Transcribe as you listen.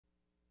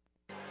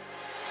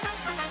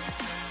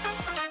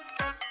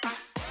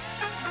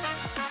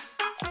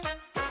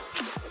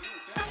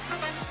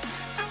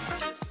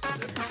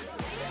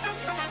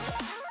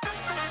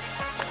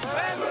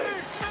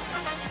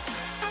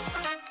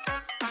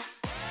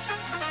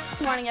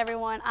Good morning,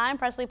 everyone. I'm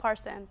Presley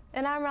Parson.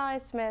 And I'm Riley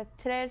Smith.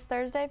 Today is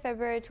Thursday,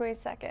 February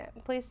 22nd.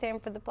 Please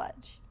stand for the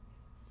pledge.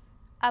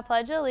 I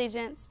pledge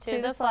allegiance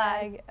to the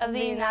flag of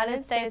the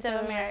United States of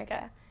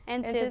America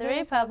and to the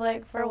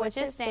republic for which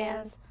it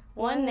stands,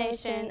 one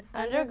nation,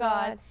 under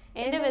God,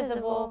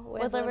 indivisible,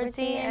 with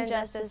liberty and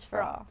justice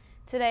for all.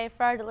 Today,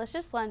 for our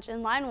delicious lunch,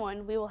 in line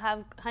 1, we will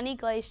have honey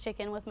glazed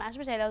chicken with mashed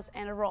potatoes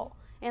and a roll.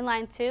 In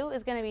line 2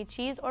 is going to be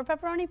cheese or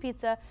pepperoni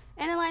pizza,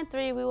 and in line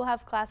 3, we will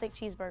have classic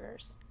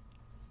cheeseburgers.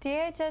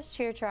 DHS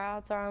cheer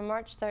tryouts are on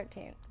March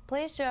 13th.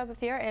 Please show up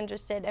if you are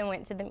interested and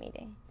went to the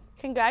meeting.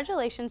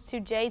 Congratulations to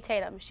Jay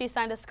Tatum. She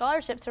signed a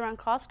scholarship to run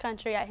cross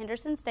country at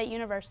Henderson State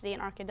University in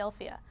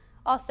Arkadelphia.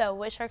 Also,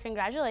 wish her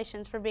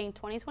congratulations for being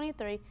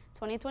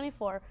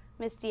 2023-2024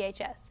 Miss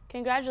DHS.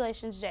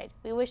 Congratulations, Jade.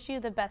 We wish you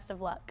the best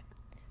of luck.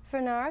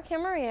 Fernara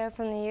Camarillo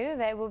from the U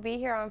of A will be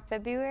here on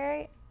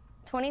February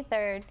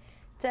 23rd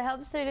to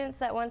help students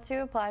that want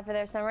to apply for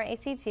their summer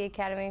ACT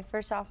Academy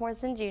for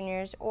sophomores and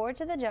juniors or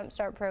to the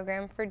Jumpstart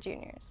program for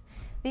juniors.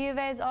 The U of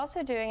A is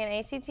also doing an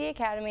ACT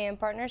Academy in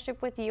partnership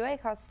with UA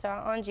Costa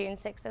on June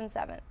 6th and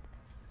 7th.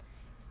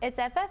 It's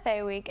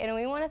FFA week, and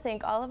we want to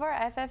thank all of our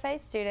FFA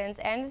students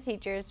and the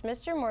teachers,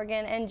 Mr.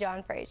 Morgan and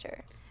John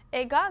Frazier.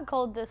 It got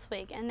cold this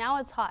week, and now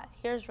it's hot.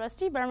 Here's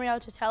Rusty Bermio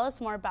to tell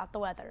us more about the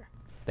weather.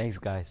 Thanks,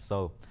 guys.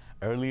 So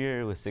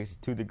earlier it was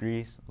 62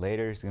 degrees.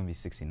 Later it's going to be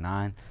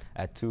 69.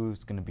 At 2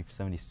 it's going to be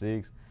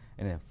 76.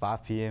 And then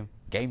 5 p.m.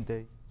 game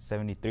day,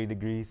 73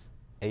 degrees.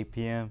 8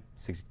 p.m.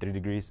 63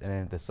 degrees. And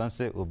then the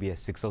sunset will be at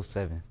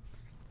 6:07.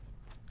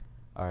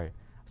 All right.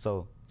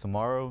 So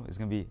tomorrow it's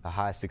going to be a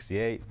high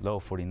 68, low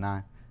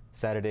 49.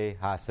 Saturday,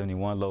 high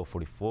 71, low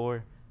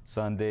 44.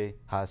 Sunday,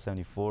 high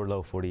 74,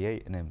 low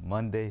 48. And then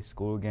Monday,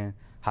 school again,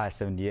 high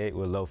 78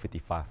 with low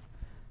 55.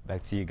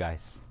 Back to you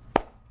guys.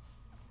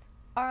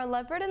 Our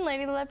Leopard and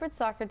Lady Leopard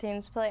soccer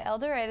teams play El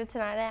Dorado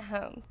tonight at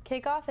home.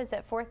 Kickoff is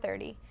at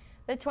 4:30.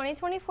 The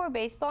 2024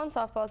 baseball and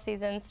softball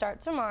season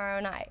starts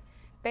tomorrow night.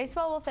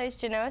 Baseball will face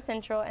Genoa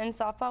Central and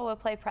softball will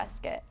play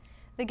Prescott.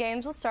 The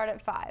games will start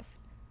at 5.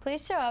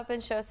 Please show up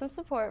and show some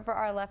support for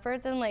our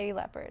Leopards and Lady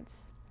Leopards.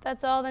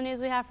 That's all the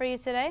news we have for you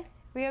today.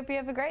 We hope you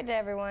have a great day,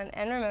 everyone,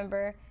 and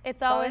remember,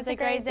 it's always a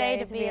great day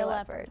to be a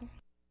leopard.